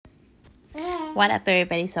What up,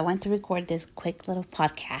 everybody? So I wanted to record this quick little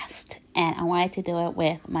podcast, and I wanted to do it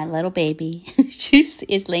with my little baby. She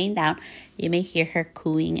is laying down. You may hear her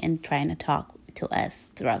cooing and trying to talk to us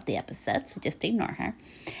throughout the episode, so just ignore her.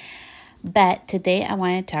 But today I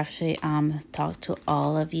wanted to actually talk to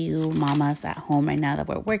all of you mamas at home right now that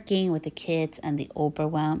we're working with the kids, and the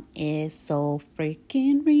overwhelm is so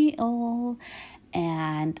freaking real.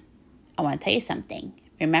 And I want to tell you something.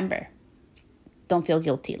 Remember, don't feel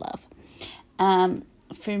guilty, love.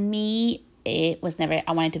 For me, it was never,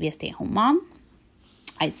 I wanted to be a stay-at-home mom.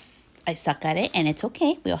 I suck at it, and it's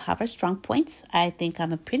okay. We all have our strong points. I think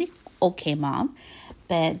I'm a pretty okay mom,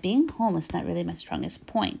 but being home is not really my strongest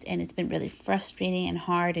point. And it's been really frustrating and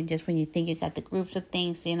hard. And just when you think you got the grooves of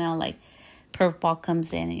things, like curveball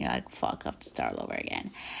comes in and you're like, fuck, I have to start all over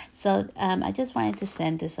again. So I just wanted to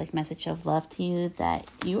send this message of love to you, that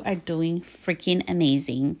you are doing freaking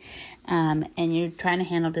amazing, and you're trying to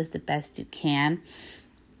handle this the best you can.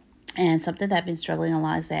 And something that I've been struggling a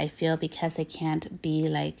lot is that I feel because I can't be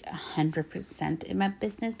 100% in my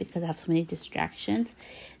business because I have so many distractions,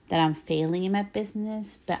 that I'm failing in my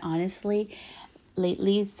business. But honestly,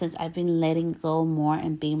 lately, since I've been letting go more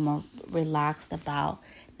and being more relaxed about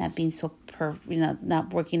not being so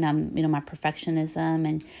not working on, my perfectionism,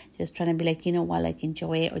 and just trying to be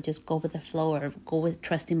enjoy it, or just go with the flow, or go with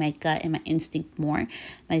trusting my gut and my instinct more,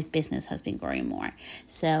 my business has been growing more.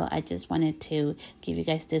 So I just wanted to give you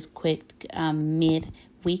guys this quick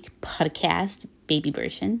mid-week podcast, baby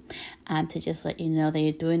version, to just let you know that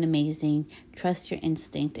you're doing amazing. Trust your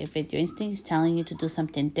instinct. If your instinct is telling you to do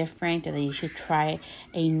something different, or that you should try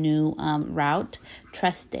a new route,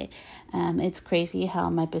 trust it. It's crazy how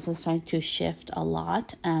my business is trying to shift a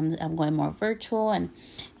lot. I'm going more virtual, and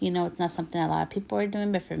it's not something a lot of people are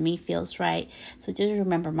doing, but for me feels right. So just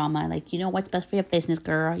remember, mama, what's best for your business,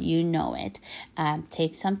 girl. You know it.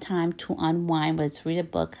 Take some time to unwind, whether it's read a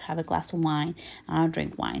book, have a glass of wine. I don't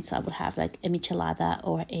drink wine, so I would have a michelada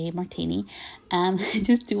or a martini.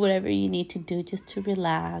 Just do whatever you need to do just to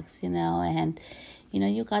relax, and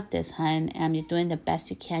you got this, hun. You're doing the best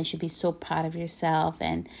you can. You should be so proud of yourself,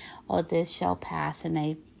 and all this shall pass. And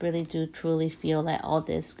I really do truly feel that all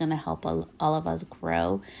this is going to help all of us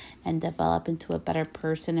grow and develop into a better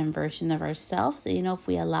person and version of ourselves, if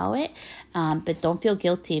we allow it. But don't feel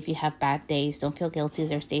guilty if you have bad days. Don't feel guilty if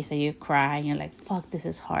there's days that you cry and you're like, fuck, this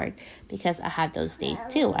is hard, because I had those days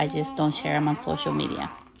too. I just don't share them on social media.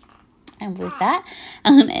 And with that,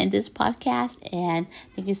 I'm going to end this podcast. And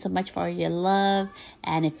thank you so much for your love.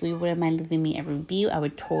 And if you wouldn't mind leaving me a review, I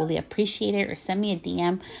would totally appreciate it. Or send me a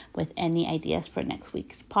DM with any ideas for next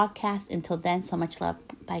week's podcast. Until then, so much love.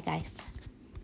 Bye, guys.